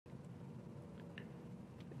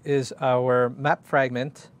is our map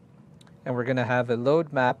fragment, and we're going to have a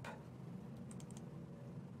load map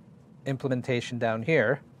implementation down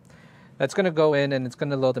here. That's going to go in and it's going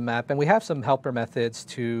to load the map, and we have some helper methods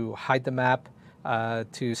to hide the map,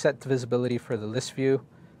 to set the visibility for the list view,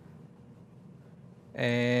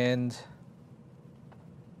 and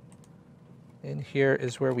in here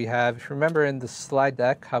is where we have, if you remember in the slide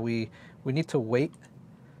deck, how we need to wait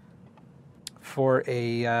for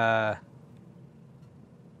a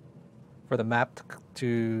for the map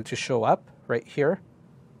to show up right here.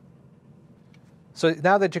 So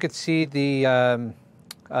now that you can see the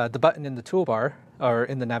button in the toolbar or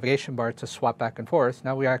in the navigation bar to swap back and forth,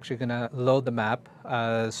 now we're actually going to load the map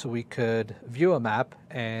so we could view a map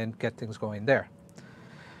and get things going there.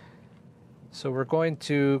 So we're going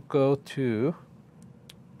to go to,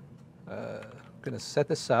 going to set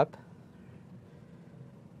this up.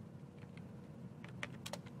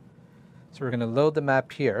 So we're going to load the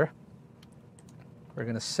map here. We're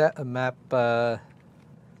going to set a map, the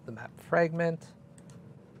map fragment.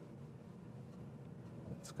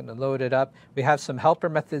 It's going to load it up. We have some helper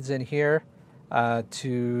methods in here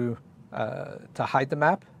to hide the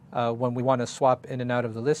map when we want to swap in and out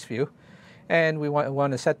of the list view. And we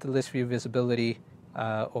want to set the list view visibility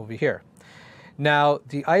over here. Now,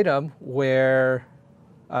 the item where,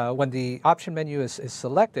 when the option menu is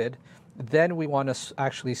selected, then we want to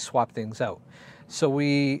actually swap things out. So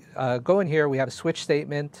we go in here, we have a switch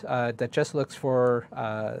statement that just looks for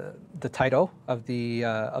the title of the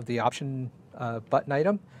option button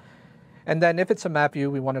item. And then if it's a map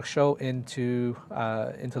view, we want to show into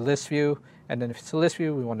list view. And then if it's a list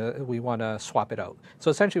view, we want to swap it out.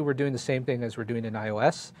 So essentially, we're doing the same thing as we're doing in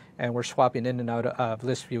iOS, and we're swapping in and out of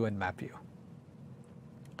list view and map view.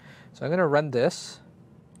 So I'm going to run this.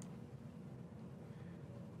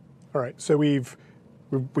 All right. So we've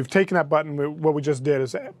taken that button. What we just did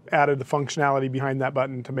is added the functionality behind that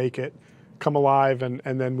button to make it come alive, and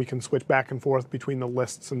then we can switch back and forth between the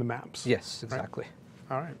lists and the maps. Yes, exactly.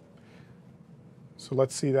 Right? All right. So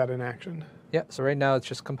let's see that in action. Yeah. So right now it's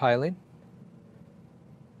just compiling.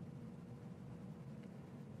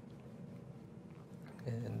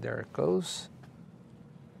 And there it goes.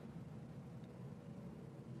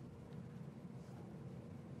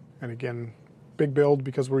 And again, big build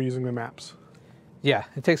because we're using the maps. Yeah,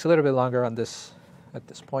 it takes a little bit longer on this at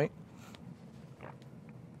this point.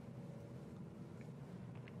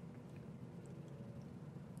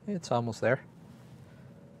 It's almost there.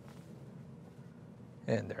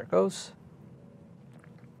 And there it goes.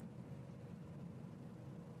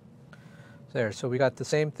 There, so we got the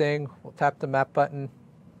same thing. We'll tap the map button.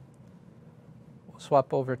 We'll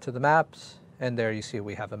swap over to the maps, and there you see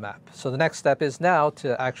we have a map. So the next step is now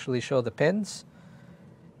to actually show the pins.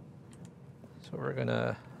 So we're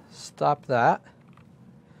gonna stop that.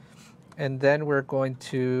 And then we're going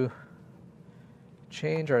to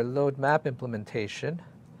change our load map implementation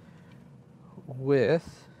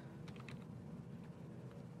with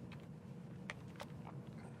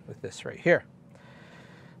this right here.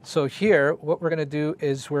 So here, what we're going to do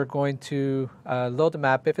is we're going to load the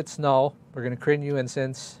map. If it's null, we're going to create a new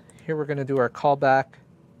instance. Here we're going to do our callback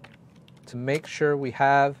to make sure we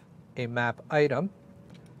have a map item.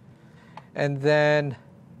 And then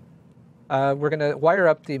we're going to wire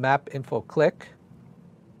up the map info click.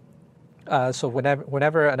 So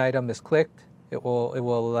whenever an item is clicked, it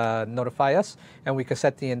will notify us, and we can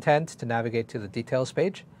set the intent to navigate to the details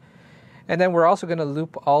page. And then we're also going to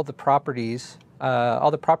loop all the properties,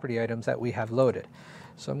 all the property items that we have loaded.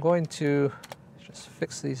 So I'm going to just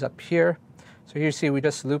fix these up here. So here you see we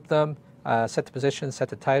just loop them, set the position, set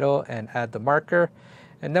the title, and add the marker.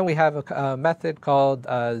 And then we have a method called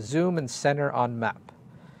zoom and center on map.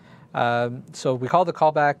 So we call the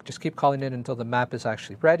callback, just keep calling it until the map is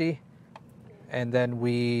actually ready. And then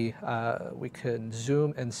we can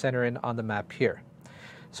zoom and center in on the map here.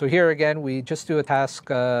 So here again, we just do a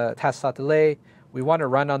task.delay. We want to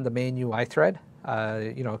run on the main UI thread,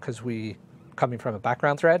 because we coming from a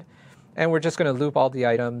background thread. And we're just going to loop all the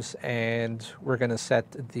items, and we're going to set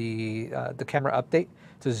the camera update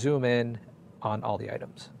to zoom in on all the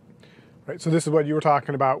items. Right. So this is what you were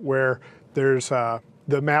talking about, where there's the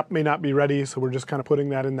map may not be ready, so we're just kind of putting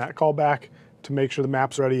that in that callback to make sure the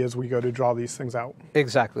map's ready as we go to draw these things out.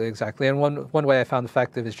 Exactly, exactly. And one way I found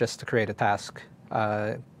effective is just to create a task,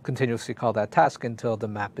 continuously call that task until the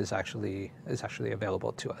map is actually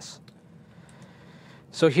available to us.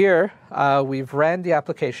 So here we've ran the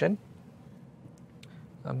application.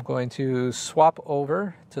 I'm going to swap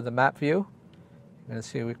over to the map view. You're going to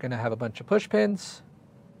see we're going to have a bunch of push pins,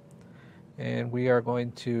 and we are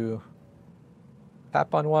going to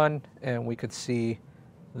tap on one, and we could see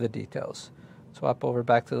the details. Swap over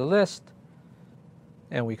back to the list,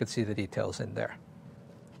 and we could see the details in there.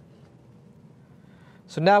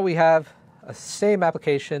 So now we have a same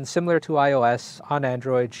application similar to iOS on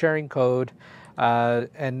Android, sharing code,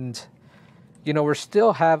 and we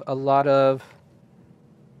still have a lot of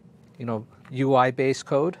UI-based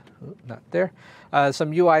code. Not there.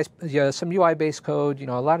 Some UI-based code.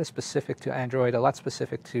 A lot is specific to Android, a lot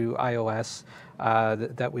specific to iOS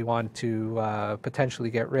that we want to potentially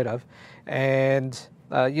get rid of, and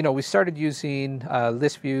we started using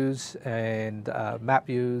list views and map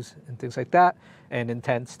views and things like that, and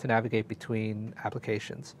intents to navigate between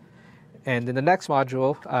applications. And in the next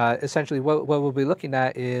module, essentially what we'll be looking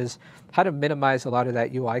at is how to minimize a lot of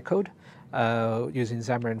that UI code using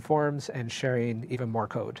Xamarin Forms and sharing even more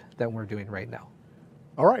code than we're doing right now.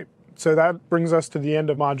 All right, so that brings us to the end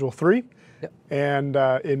of Module 3. Yep. And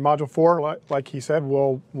in Module 4, like he said,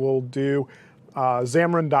 we'll do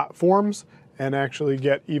Xamarin.forms and actually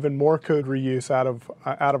get even more code reuse out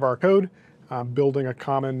of our code, building a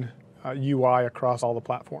common UI across all the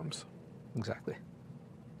platforms. Exactly.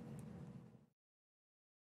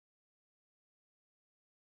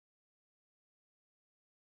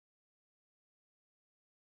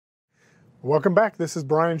 Welcome back. This is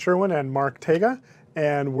Brian Sherwin and Mark Arteaga,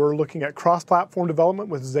 and we're looking at cross-platform development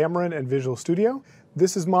with Xamarin and Visual Studio.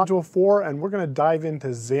 This is Module 4, and we're going to dive into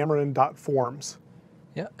Xamarin.forms.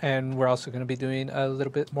 Yeah, and we're also going to be doing a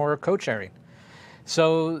little bit more code sharing.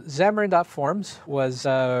 So Xamarin.forms was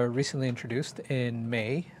recently introduced in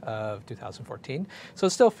May of 2014. So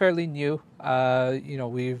it's still fairly new. We're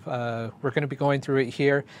going to be going through it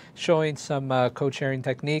here, showing some code sharing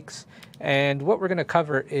techniques. And what we're going to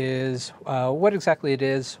cover is what exactly it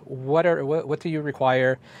is, what do you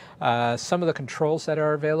require, some of the controls that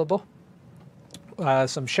are available,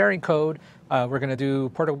 some sharing code. We're going to do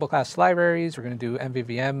portable class libraries, we're going to do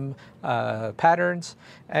MVVM patterns,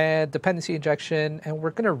 and dependency injection, and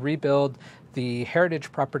we're going to rebuild the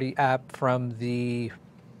heritage property app from the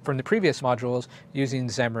previous modules using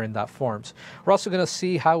Xamarin.forms. We're also going to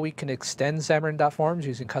see how we can extend Xamarin.forms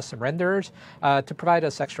using custom renderers to provide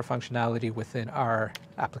us extra functionality within our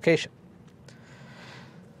application.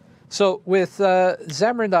 So with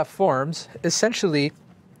Xamarin.forms, essentially,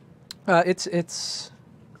 it's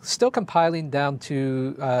still compiling down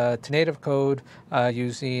to native code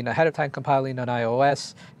using ahead-of-time compiling on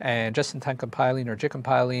iOS and just-in-time compiling or JIT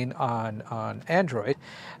compiling on Android.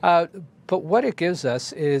 But what it gives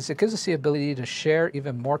us is it gives us the ability to share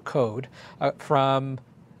even more code from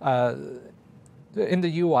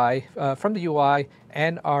the UI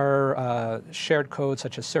and our shared code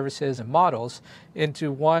such as services and models into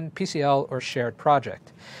one PCL or shared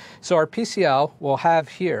project. So our PCL will have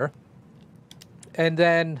here, and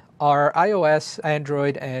then our iOS,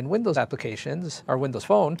 Android, and Windows applications, our Windows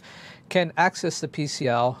Phone, can access the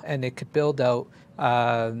PCL, and it could build out,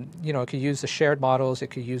 it could use the shared models, it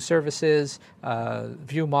could use services,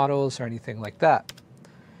 view models, or anything like that.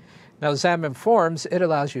 Now, Xamarin Forms, it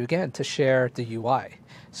allows you, again, to share the UI.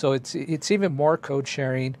 So it's even more code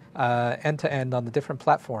sharing end-to-end on the different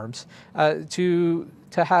platforms to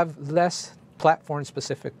have less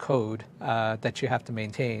platform-specific code that you have to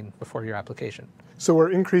maintain before your application. So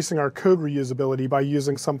we're increasing our code reusability by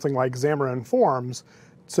using something like Xamarin Forms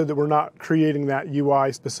so that we're not creating that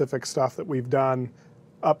UI-specific stuff that we've done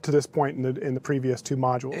up to this point in the previous two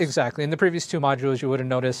modules. Exactly. In the previous two modules, you would have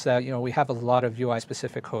noticed that we have a lot of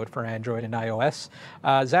UI-specific code for Android and iOS.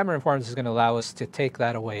 Xamarin Forms is going to allow us to take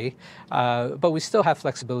that away, but we still have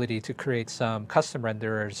flexibility to create some custom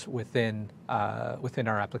renderers within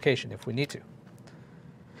our application if we need to.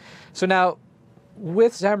 So now,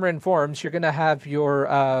 with Xamarin Forms, you're going to have you're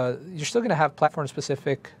still going to have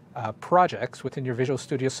platform-specific projects within your Visual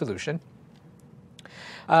Studio solution.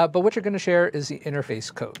 But what you're going to share is the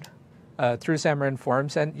interface code through Xamarin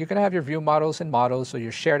Forms, and you're going to have your view models and models, so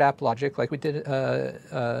your shared app logic like we did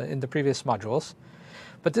in the previous modules.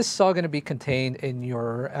 But this is all going to be contained in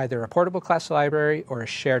your either a portable class library or a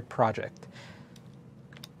shared project.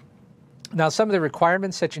 Now, some of the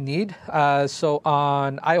requirements that you need. So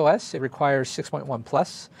on iOS, it requires 6.1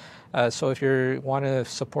 plus. So if you want to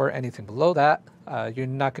support anything below that, you're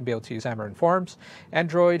not going to be able to use Xamarin Forms.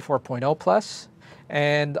 Android 4.0 plus.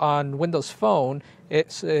 And on Windows Phone,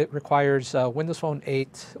 it requires Windows Phone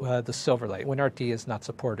 8, the Silverlight. WinRT is not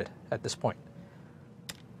supported at this point.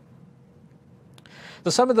 So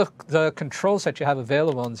some of the controls that you have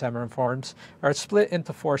available in Xamarin Forms are split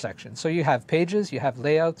into 4 sections. So you have pages, you have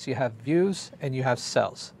layouts, you have views, and you have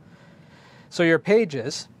cells. So your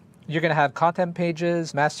pages, you're going to have content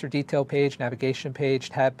pages, master detail page, navigation page,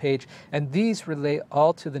 tab page, and these relate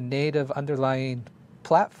all to the native underlying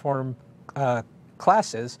platform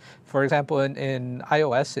classes. For example, in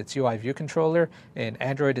iOS, it's UI View Controller. In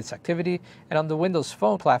Android, it's Activity. And on the Windows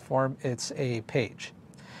Phone platform, it's a page.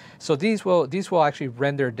 So these will actually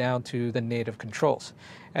render down to the native controls.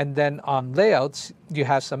 And then on layouts, you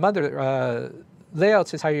have some other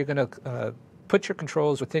layouts is how you're going to put your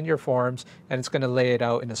controls within your forms, and it's going to lay it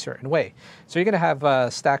out in a certain way. So you're going to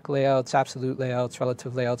have stack layouts, absolute layouts,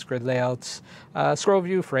 relative layouts, grid layouts, scroll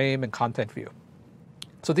view, frame, and content view.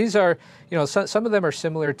 So these are, some of them are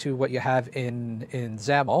similar to what you have in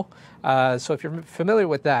XAML. So if you're familiar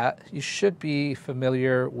with that, you should be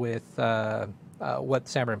familiar with what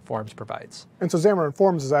Xamarin Forms provides. And so Xamarin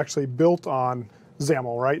Forms is actually built on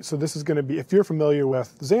XAML, right? So this is going to be, if you're familiar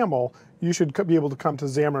with XAML, you should be able to come to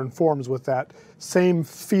Xamarin Forms with that same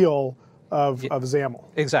feel of XAML.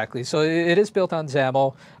 Exactly. So it is built on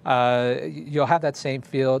XAML. You'll have that same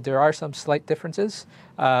feel. There are some slight differences,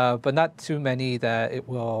 but not too many that it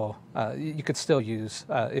will. You could still use.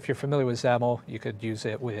 If you're familiar with XAML, you could use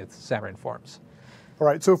it with Xamarin Forms. All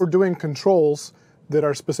right. So if we're doing controls that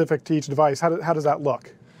are specific to each device, how does that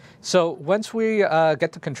look? So once we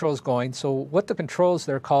get the controls going, so what the controls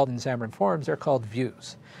they're called in Xamarin Forms, they're called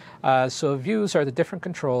views. So views are the different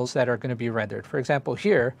controls that are going to be rendered. For example,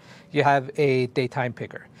 here you have a datetime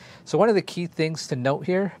picker. So one of the key things to note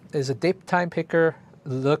here is a datetime picker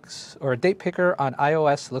a date picker on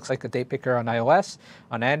iOS looks like a date picker on iOS.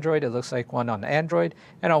 On Android, it looks like one on Android,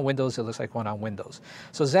 and on Windows, it looks like one on Windows.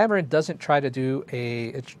 So Xamarin doesn't try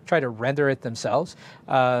to render it themselves.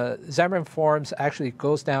 Xamarin Forms actually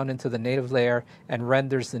goes down into the native layer and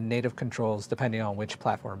renders the native controls depending on which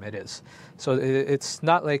platform it is. So it's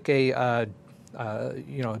not like a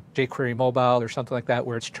jQuery mobile or something like that,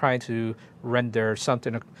 where it's trying to render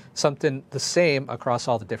something the same across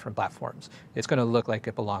all the different platforms. It's going to look like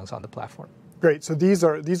it belongs on the platform. Great. So these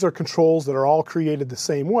are controls that are all created the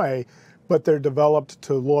same way, but they're developed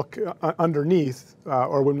to look underneath,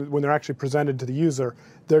 or when they're actually presented to the user,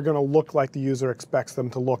 they're going to look like the user expects them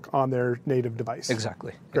to look on their native device.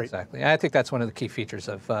 Exactly. Great. Exactly. And I think that's one of the key features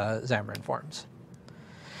of Xamarin Forms.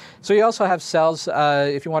 So you also have cells.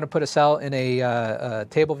 If you want to put a cell in a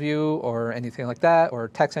table view or anything like that, or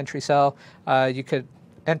text entry cell, you could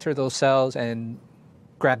enter those cells and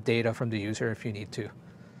grab data from the user if you need to.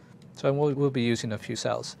 So we'll be using a few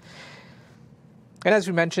cells. And as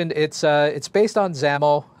we mentioned, it's based on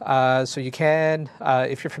XAML. So you can,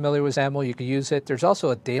 if you're familiar with XAML, you can use it. There's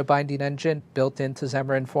also a data binding engine built into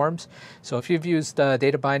Xamarin Forms. So if you've used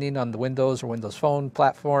data binding on the Windows or Windows Phone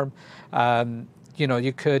platform,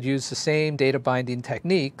 you could use the same data binding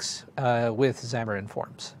techniques with Xamarin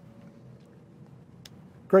Forms.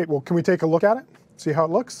 Great. Well, can we take a look at it? See how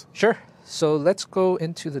it looks? Sure. So let's go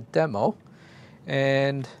into the demo.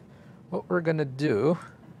 And what we're going to do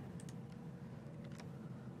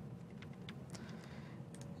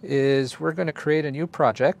is we're going to create a new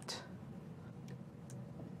project.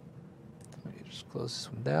 Let me just close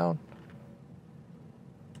this one down.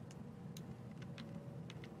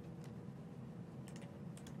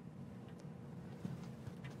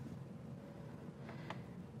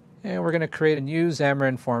 And we're going to create a new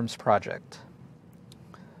Xamarin Forms project.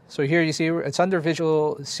 So here you see it's under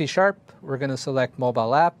Visual C#. We're going to select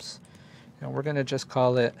Mobile Apps, and we're going to just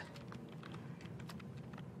call it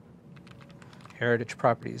Heritage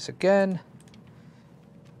Properties again.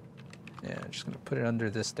 And I'm just going to put it under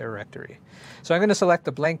this directory. So I'm going to select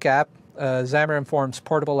the blank app, Xamarin Forms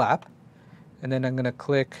Portable App, and then I'm going to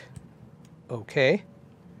click OK.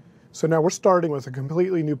 So now we're starting with a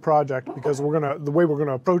completely new project because the way we're going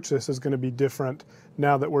to approach this is going to be different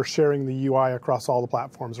now that we're sharing the UI across all the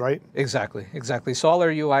platforms, right? Exactly. So all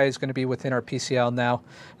our UI is going to be within our PCL now.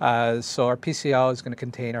 So our PCL is going to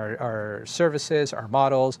contain our services, our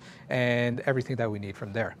models, and everything that we need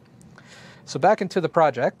from there. So back into the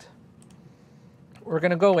project, we're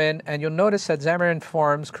going to go in, and you'll notice that Xamarin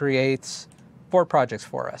Forms creates 4 projects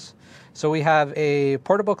for us. So we have a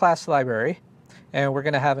portable class library, and we're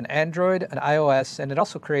going to have an Android, an iOS, and it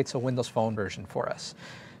also creates a Windows Phone version for us.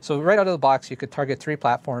 So right out of the box, you could target 3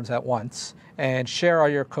 platforms at once and share all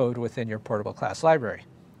your code within your portable class library.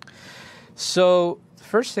 So the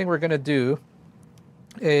first thing we're going to do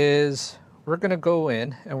is we're going to go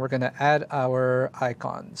in and we're going to add our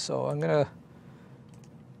icons. So I'm going to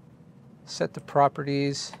set the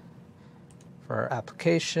properties for our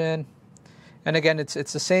application. And again, it's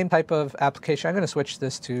the same type of application. I'm going to switch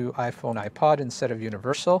this to iPhone, iPod instead of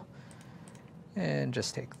universal. And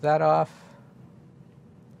just take that off.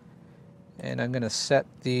 And I'm going to set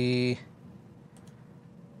the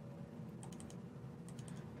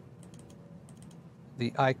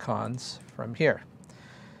icons from here.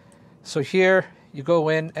 So here you go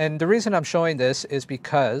in, and the reason I'm showing this is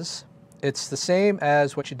because it's the same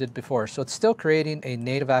as what you did before. So it's still creating a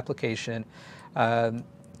native application, and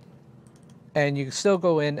you still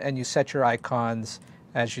go in and you set your icons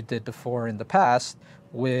as you did before in the past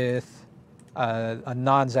with a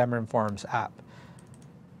non-Xamarin Forms app.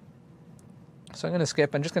 So I'm going to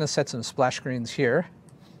skip. I'm just going to set some splash screens here,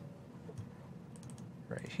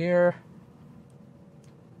 right here,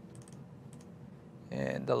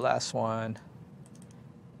 and the last one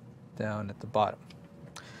down at the bottom.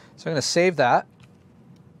 So I'm going to save that,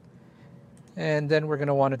 and then we're going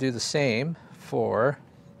to want to do the same for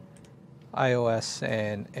iOS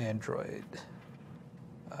and Android.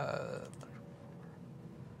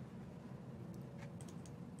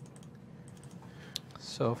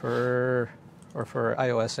 So for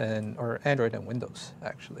iOS or Android and Windows,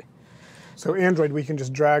 actually. So Android, we can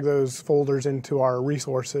just drag those folders into our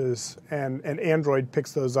resources, and Android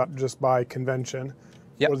picks those up just by convention,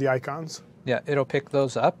 or the icons. Yeah, it'll pick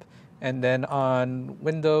those up. And then on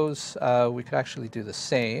Windows, we could actually do the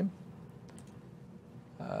same.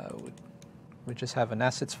 We just have an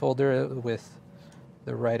assets folder with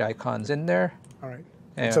the right icons in there. All right.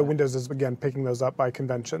 And so Windows is, again, picking those up by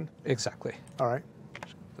convention. Exactly. All right.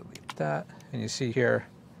 Delete that. And you see here,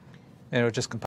 and it'll just compile.